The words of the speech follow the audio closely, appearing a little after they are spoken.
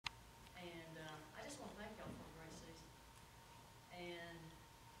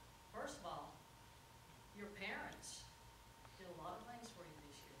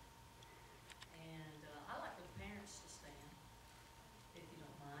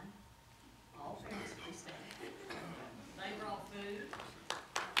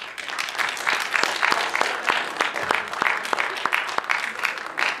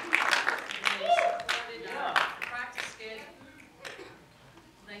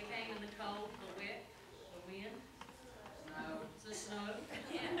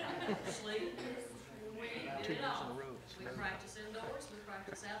did it all. We Very practiced indoors, we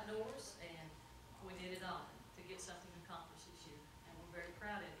practiced outdoors, and we did it all to get something accomplished this year, and we're very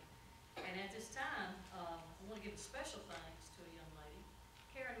proud of it. And at this time, I want to give a special thanks to a young lady,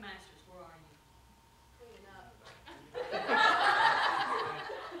 Karen Masters. Where are you? Cleaning up.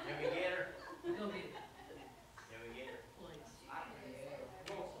 Can we get her? Go get it, Can we get her? please.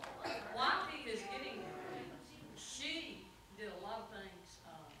 While he is getting her, she did a lot of things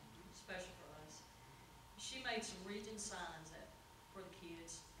special for us. She made some region signs for the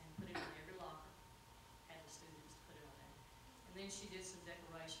kids and put it in every locker, had the students put it on there. And then she did some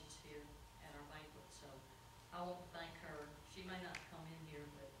decorations here at our banquet, so I want to thank her. She may not come in here,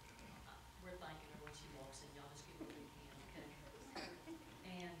 but we're thanking her when she walks in. Y'all just give her a big hand, okay?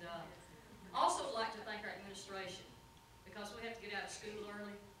 And also like to thank our administration, because we have to get out of school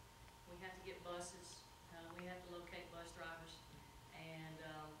early. We have to get buses. We have to locate bus drivers. And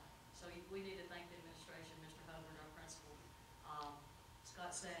so we need to thank the administration, Mr. Hubbard, our principal,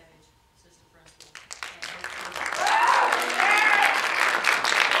 Scott Savage, assistant principal,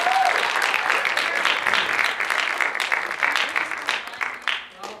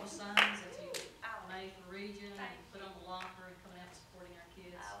 for all the signs that you made for Region and put on the locker and coming out and supporting our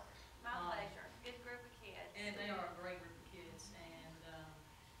kids. Oh, my pleasure. Good group of kids. And they are a great group of kids, and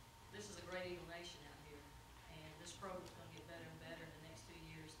this is a great Eagle Nation out here. And this program's going to get better and better in the next 2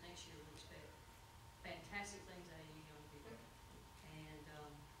 years. Next year we expect fantastic things out of you young people. And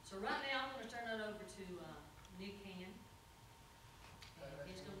so right now I'm going to turn it over to Nick Hand.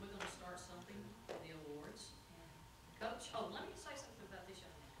 And we're going to start something for the awards. And Coach, let me say something about this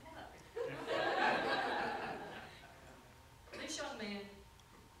young man. Come on up here. This young man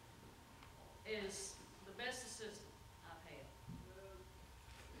is the best assistant I've had.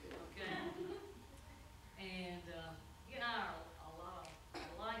 Okay? And he and I are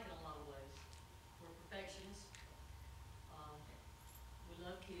alike in a lot of ways. We're perfectionists. We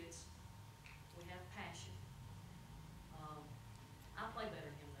love kids. We have passion. I play better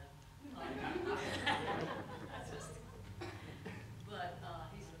than him though. But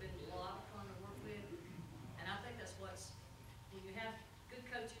he's been a lot of fun to work with. And I think that's when you have good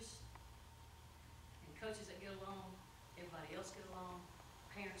coaches, and coaches that get along, everybody else get along,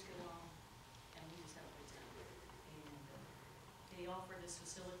 parents get along, and we just have a good time. And he offered this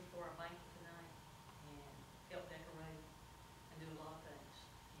facility for our banquet tonight, and helped decorate and do a lot of things.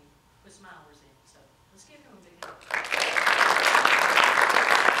 He put some hours in, so let's give him a big hand.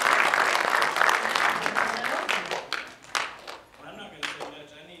 Well, I'm not going to say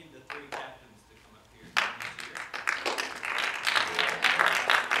much. I need the three captains to come up here.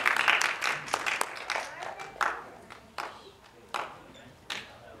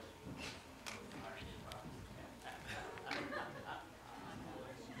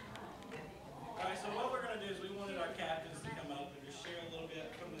 All right, so what we're going to do is we wanted our captains to come up and just share a little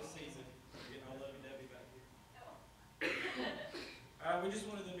bit from this season. We're getting all lovey-dovey back here. We just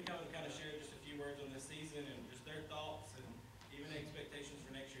wanted them to come and kind of share just a few words on this season and just their thoughts and even expectations for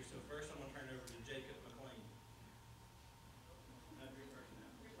next year. So first I'm going to turn it over to Jacob McLean. You're first now.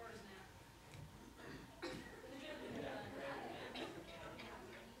 You're first now.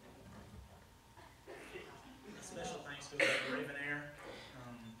 Special thanks to Raven Air.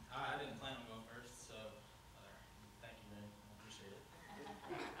 I didn't plan on going first, so thank you, man. I appreciate it.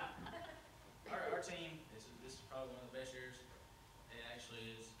 Our team, this is probably one of the best years. It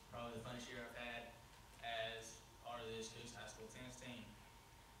actually is probably the funnest year I've had as part of this Coos High School tennis team.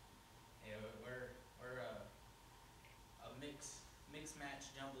 Yeah, we're a mix match,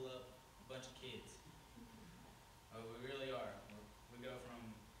 jumble up bunch of kids. We really are. We go from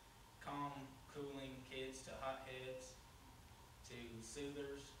calm, cooling kids to hotheads to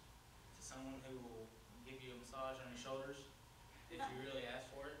soothers to someone who will give you a massage on your shoulders if you really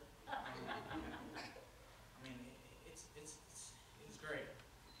ask for it. I mean, it's great.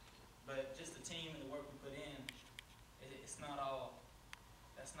 But just the team and the work we put in, it's not all.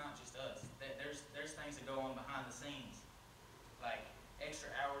 That's not just us. There's things that go on behind the scenes, like extra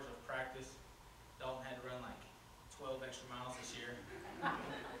hours of practice. Dalton had to run like 12 extra miles this year.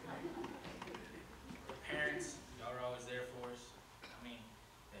 The parents, y'all are always there for us. I mean,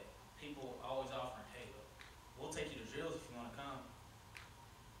 people always offering, hey, look, we'll take you to drills if you want to come.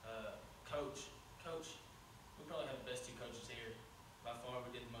 Coach, we probably have the best two coaches here. By far,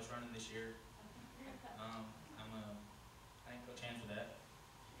 we did the most running this year. I thank Coach Hand for that.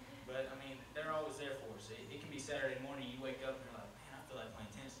 But I mean, they're always there for us. It can be Saturday morning, you wake up and you're like, man, I feel like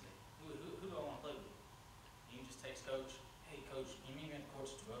playing tennis today. Who do I want to play with? And you just text Coach, hey Coach, can you meet me at the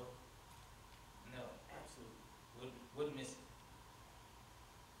courts at 12? And they're like, absolutely, wouldn't miss it.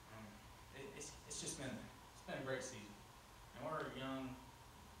 It's just been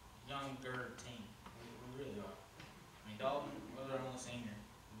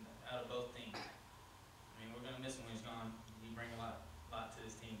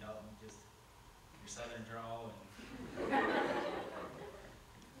southern drawl and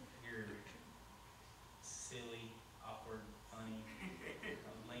your silly, awkward, funny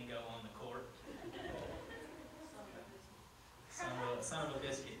lingo on the court. Son of a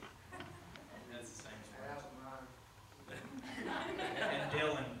biscuit. That's the same as mine. And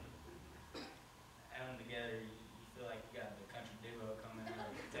Dylan, add them together, you feel like you got the country duo coming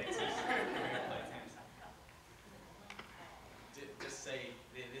out of Texas. We're gonna play tennis. Just say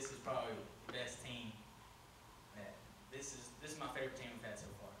this is probably the best team. This is my favorite team we've had so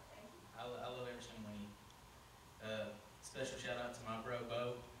far. I love every single one of you. Special shout out to my bro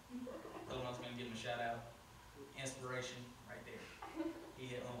Bo. Told him I was gonna give him a shout out. Inspiration right there. He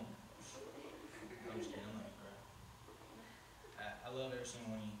hit home. I'm just kidding. I'm not gonna cry. I love every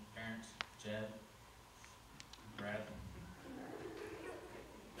single one of you. Parents, Chad, Brad.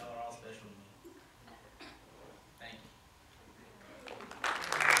 Y'all are all special to me. Thank you.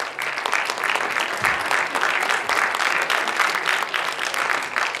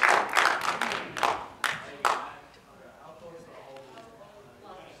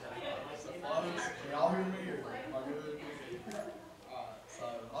 Can y'all hear me or am I good? Alright, so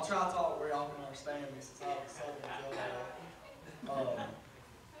I'll try to talk where y'all can understand me since I was Southern Joe.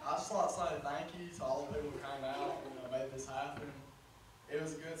 I just like to say thank you to all the people who came out and made this happen. It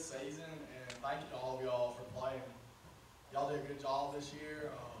was a good season and thank you to all of y'all for playing. Y'all did a good job this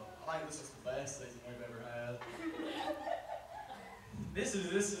year. I think this is the best season we've ever had. This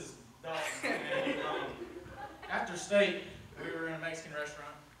is Dalton, man. After state, we were in a Mexican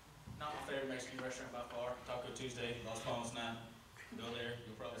restaurant. Not my favorite Mexican restaurant by far. Taco Tuesday, Las Palmas night. Go there,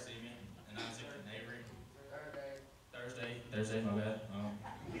 you'll probably see me. And Isaac and Avery. Thursday, my bad.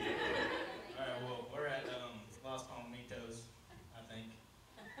 Alright, well, we're at Las Palmitos, I think.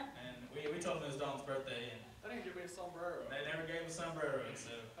 And we told them it was Dalton's birthday, and They didn't give me a sombrero. they never gave us a sombrero, so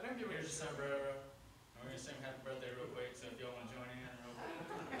I didn't give me here's your sombrero. And we're gonna sing happy birthday real quick, so if y'all wanna join in real quick,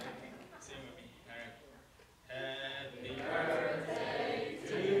 sing with me. Alright. Happy birthday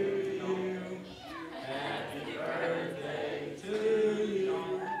to you. Happy birthday to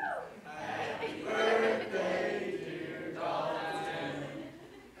you. Happy birthday, dear Dalton.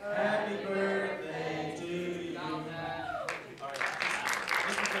 Happy birthday to you. Alright,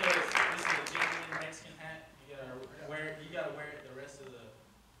 just because this is a genuine Mexican hat, you gotta wear it the rest of the.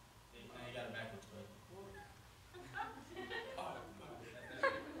 No, you got it backwards, bud.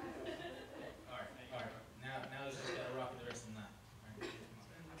 Alright. Now it's just gotta rock it the rest of the night.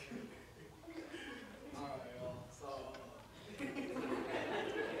 Alright, y'all. So,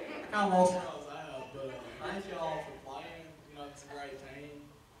 I kind of lost where I was at, but thank y'all for playing. You know, it's a great team.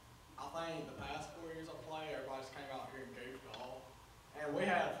 I think the past 4 years I played, everybody just came out here and goofed off. And we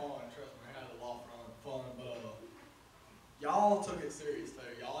had fun, trust me, we had a lot of fun, but y'all took it serious too.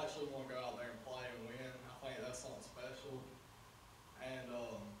 Y'all actually want to go out there and play and win. I think that's something special. And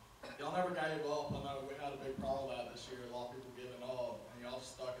y'all never gave up. I know we had a big problem with that this year, a lot of people giving up, and y'all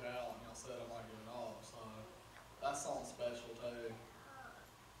just stuck it out and y'all said I'm not giving up. So that's something special too.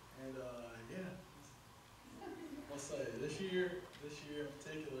 And yeah. Let's say this year in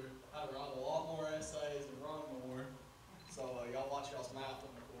particular, I had to write a lot more essays and run more. So y'all watch y'all's math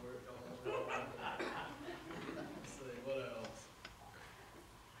on the court. Let's see, what else?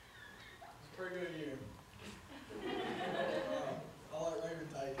 It's a pretty good year. I'll let Raven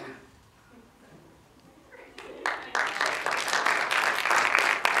take it.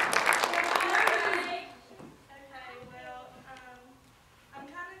 Okay, well, I'm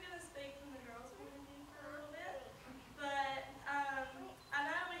kind of going to speak from the girls' point of view for a little bit, but I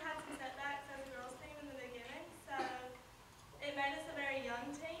know we had some setbacks as a girls' team in the beginning, so it made us a very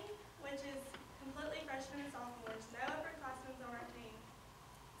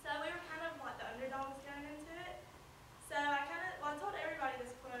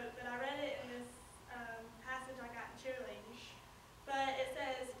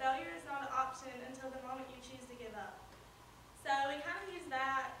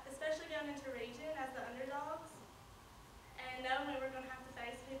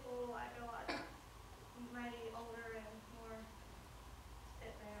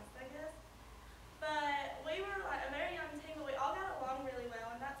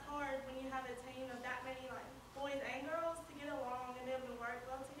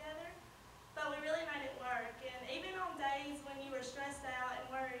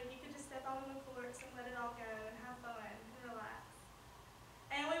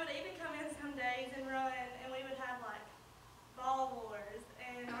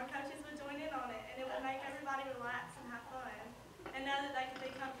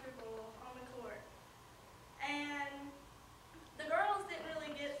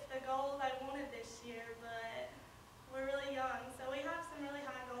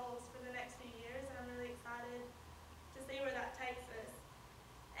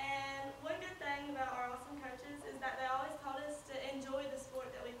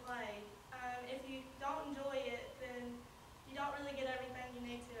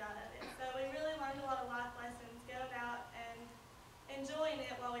enjoying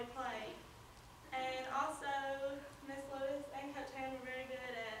it while we played. And also, Miss Lewis and Coach Han were very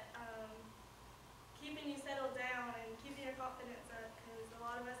good at keeping you settled down and keeping your confidence up, because a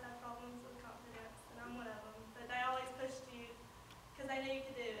lot of us have problems with confidence, and I'm one of them. But they always pushed you because they knew you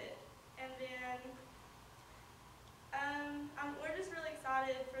could do it. And then we're just really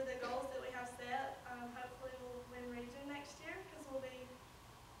excited for the goals that we have set. Hopefully we'll win region next year because we'll be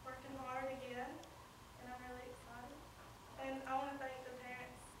working hard again, and I'm really excited. And I want to thank the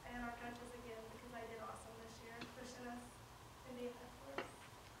parents and our coaches again because they did awesome this year, pushing us and being there for us.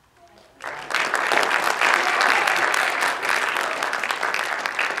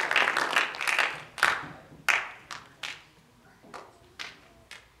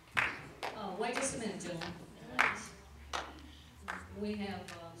 Wait just a minute, gentlemen and ladies. We have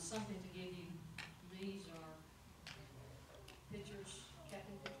something to give you. These are pictures,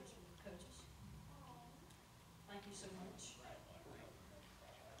 captain pictures from the coaches. Thank you so much.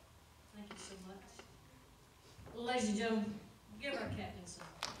 Thank you so much. Ladies and gentlemen, give our captain some.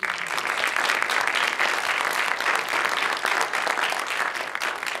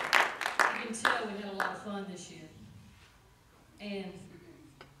 You can tell we had a lot of fun this year. And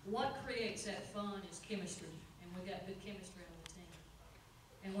what creates that fun is chemistry, and we got good chemistry on the team.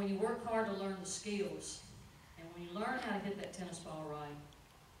 And when you work hard to learn the skills, and when you learn how to hit that tennis ball right,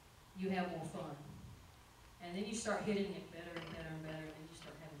 you have more fun. And then you start hitting it better and better and better, and then you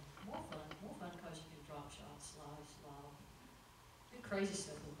start having more fun because you can drop shots, slice, lob, do crazy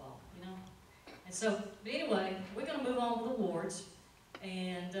stuff with the ball, you know? And so, but anyway, we're going to move on with awards,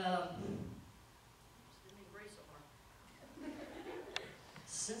 and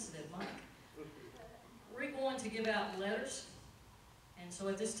sensitive mic. We're going to give out letters, and so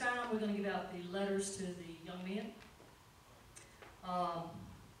at this time we're going to give out the letters to the young men.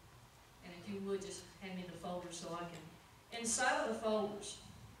 And if you would just hand me the folders so I can. Inside of the folders,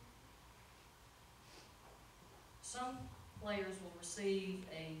 some players will receive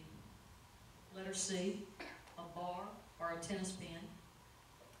a letter C, a bar, or a tennis pin.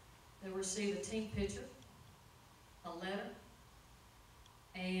 They'll receive a team picture, a letter,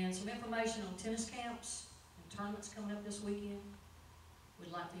 and some information on tennis camps and tournaments coming up this weekend. We'd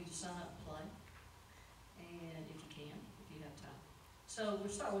like for you to sign up and play, and if you can, if you have time. So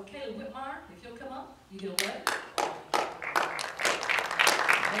we'll start with Caleb Whitmire. If you'll come up, you get a letter.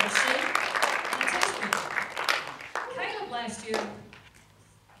 Letter C, and a tennis pin. Caleb last year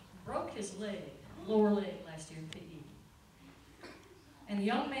broke his leg, lower leg last year in PE. And the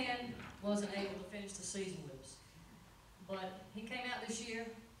young man wasn't able to finish the season with us. But he came out this year.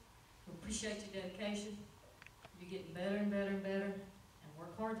 We appreciate your dedication. You're getting better and better and better. And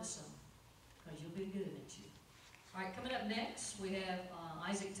work hard this summer, because you'll be good next year. All right, coming up next, we have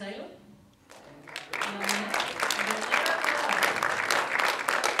Isaac Taylor.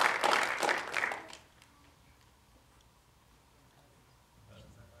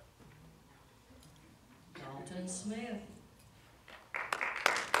 Dalton Smith.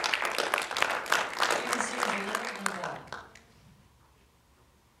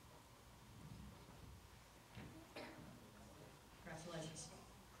 Congratulations.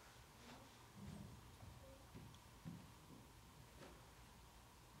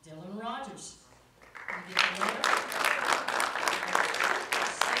 Dylan Rogers. You get the letter.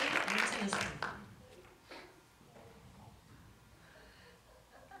 C and a tennis pin.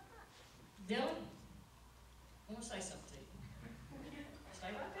 Dylan, I want to say something to you. Stay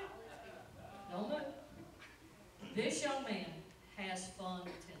right there. Don't move. This young man has fun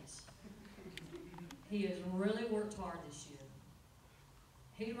with tennis. He has really worked hard this year.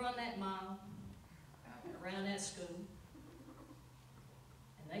 He run that mile around that school.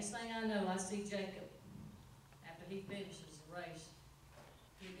 And next thing I know, I see Jacob, after he finishes the race,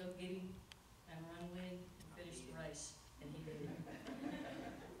 he'd go get him and run with him and finish the race. And he did it.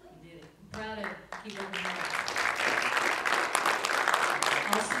 He did it. I'm proud of him. Keep working hard.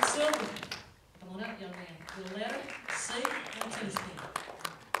 Austin Silver. Come on up, young man. With a letter, C, and a tennis pin.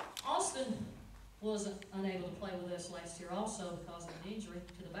 Austin wasn't unable to play with us last year also because of an injury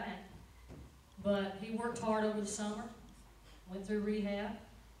to the back. But he worked hard over the summer, went through rehab,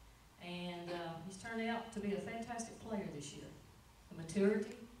 and he's turned out to be a fantastic player this year. The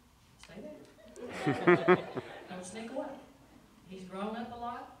maturity, stay there. Don't sneak away. He's grown up a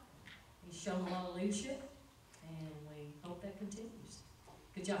lot. He's shown a lot of leadership, and we hope that continues.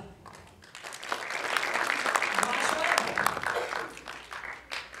 Good job.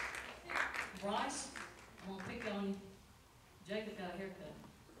 Bryce, I'm going to pick on you. Jacob got a haircut.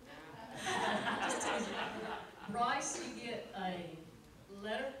 Just tease you. Bryce, you get a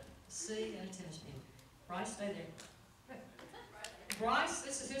letter, C, and a tennis pin. Bryce, stay there. Bryce,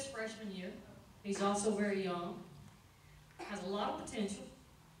 this is his freshman year. He's also very young, has a lot of potential,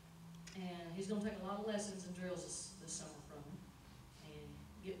 and he's going to take a lot of lessons and drills this summer from him and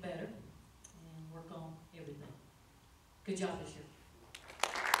get better and work on everything. Good job this year.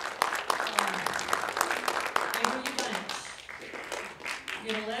 Avery Eubanks.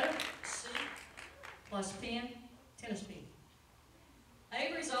 You get a letter, C, plus pen, tennis pen.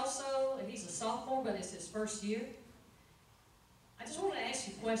 Avery's also, he's a sophomore, but it's his first year. I just want to ask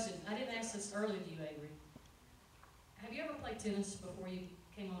you a question. I didn't ask this earlier to you, Avery. Have you ever played tennis before you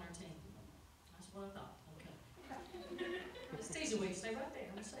came on our team? That's what I thought. Okay. It's teaser week. Stay right there.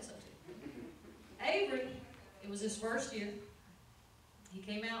 I'm going to say something to you. Avery, it was his first year. He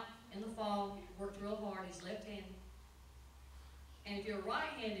came out in the fall, worked real hard. He's left-handed. And if you're a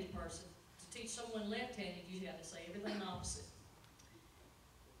right-handed person, to teach someone left-handed, you have to say everything opposite.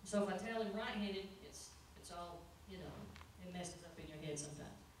 So if I tell him right-handed, it's all, you know, it messes up in your head sometimes.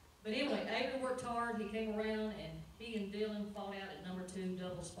 But anyway, Avery worked hard. He came around, and he and Dylan fought out at number 2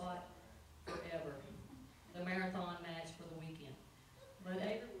 double spot forever. The marathon match for the weekend. But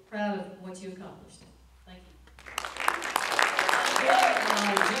Avery, proud of what you accomplished. Thank you.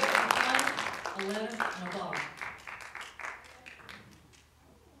 A letter and a ball.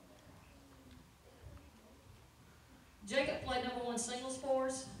 Jacob played number 1 singles for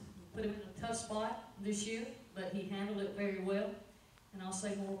us. Put him in a tough spot this year, but he handled it very well. And I'll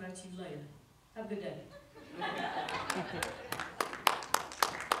say more about you later. Have a good day.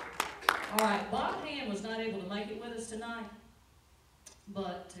 All right, Bob Hand was not able to make it with us tonight,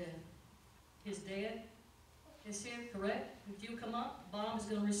 but his dad is here, correct? If you come up, Bob is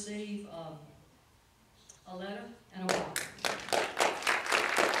going to receive a letter and a ball.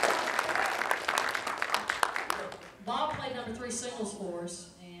 Bob played number 3 singles for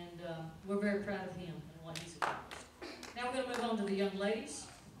us, and we're very proud of him and what he's accomplished. Now we're going to move on to the young ladies.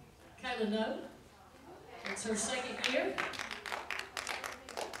 Kayla No, it's her second year.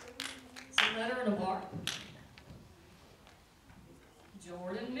 It's a letter and a bar.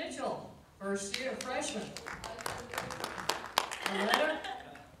 Jordan Mitchell, first year freshman. A letter,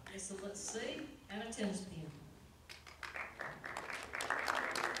 it's a let's see, and a tennis pen.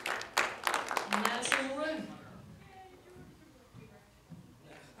 Madison Maroon.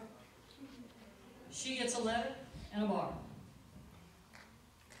 She gets a letter and a bar.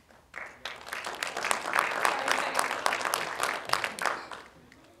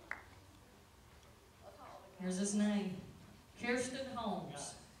 Here's his name, Kirsten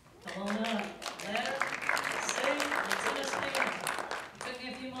Holmes. Come on up. Letter, C, and tennis pen. It took me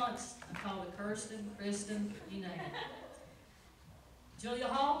a few months. I called it Kirsten, Kristen, you name it. Julia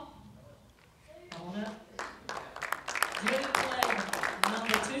Hall. Come on up. Julia played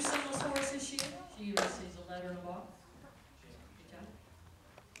number 2 singles for us this year. She receives a letter and a bar. Good job.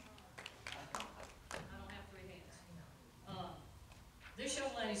 I don't have 3 hands. This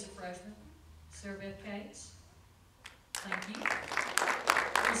young lady's a freshman, Sarah Beth Cates. Thank you.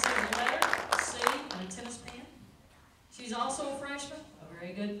 Receives a letter, C, and a tennis pen. She's also a freshman, a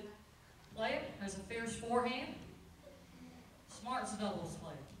very good player, has a fierce forehand. Smart's a doubles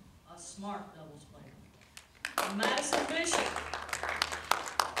player, a smart doubles player. Madison Bishop.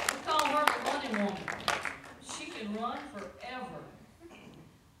 We call her the running woman. She can run forever.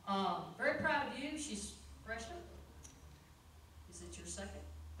 Very proud of you. She's freshman. Is it your second,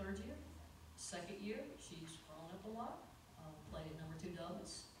 third year? Second year. She's grown up a lot. Played at number 2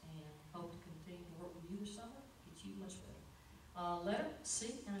 doubles, and hope to continue to work with you this summer. Get you much better. Letter,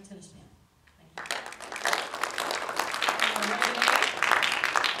 C, and a tennis pen. Thank you.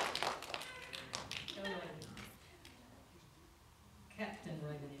 Go Reagan. Captain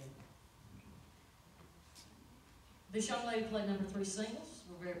Reagan. This young lady played number 3 singles.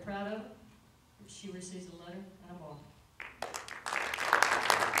 We're very proud of her. She receives a letter and a ball.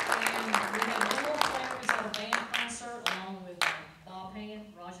 And we have one more player who's at a band concert along with Bob Hand,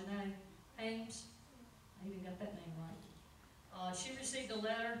 Rajane Hames. I even got that name right. She received a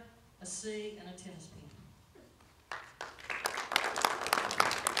letter, a C, and a tennis pen.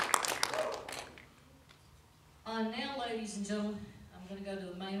 Now, ladies and gentlemen, I'm going to go to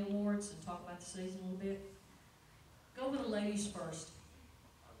the main awards and talk about the season a little bit. Go with the ladies first.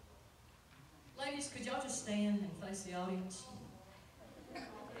 Ladies, could y'all just stand and face the audience?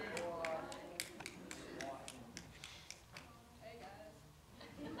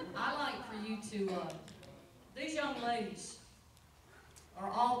 I like for you to, these young ladies are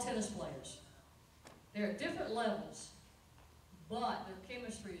all tennis players. They're at different levels, but their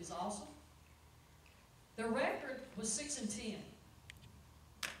chemistry is awesome. Their record was 6-10.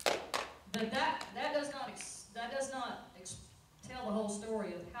 But that does not tell the whole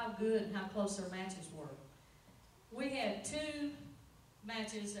story of how good and how close their matches were. We had 2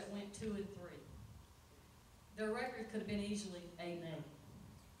 matches that went 2 and 3. Their record could have been easily 8 and 8.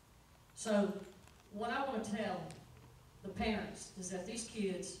 So what I want to tell the parents is that these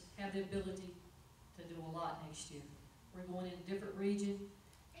kids have the ability to do a lot next year. We're going in a different region,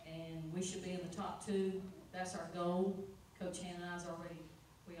 and we should be in the top 2. That's our goal. Coach Hannah and I's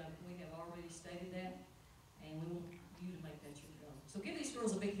we have already stated that, and we want you to make that your goal. So give these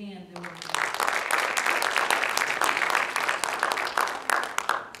girls a big hand.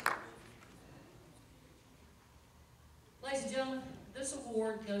 Ladies and gentlemen, this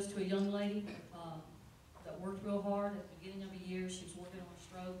award goes to a young lady that worked real hard at the beginning of the year. She was working on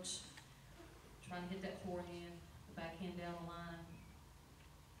strokes, trying to hit that forehand, the backhand down the line,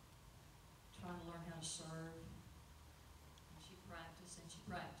 trying to learn how to serve. And she practiced and she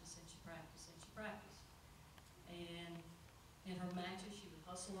practiced and she practiced and she practiced. And in her matches, she would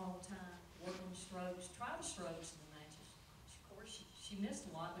hustle all the time, work on the strokes, try the strokes in the matches. Of course, she missed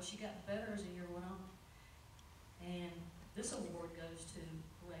a lot, but she got better as the year went on. And this award goes to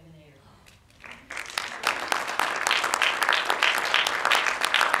Raven Air.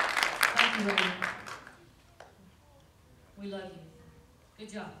 Thank you, Raven. We love you.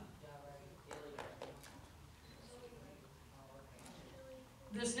 Good job.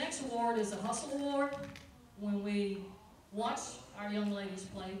 This next award is a Hustle Award. When we watch our young ladies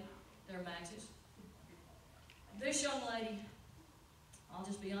play their matches, this young lady, I'll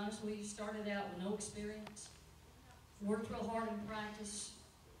just be honest with you, started out with no experience, worked real hard in practice,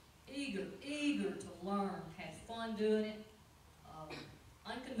 eager to learn, had fun doing it,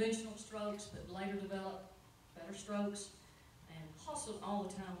 unconventional strokes, but later developed better strokes, and hustled all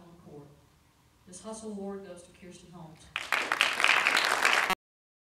the time on the court. This Hustle Award goes to Kirsten Holmes.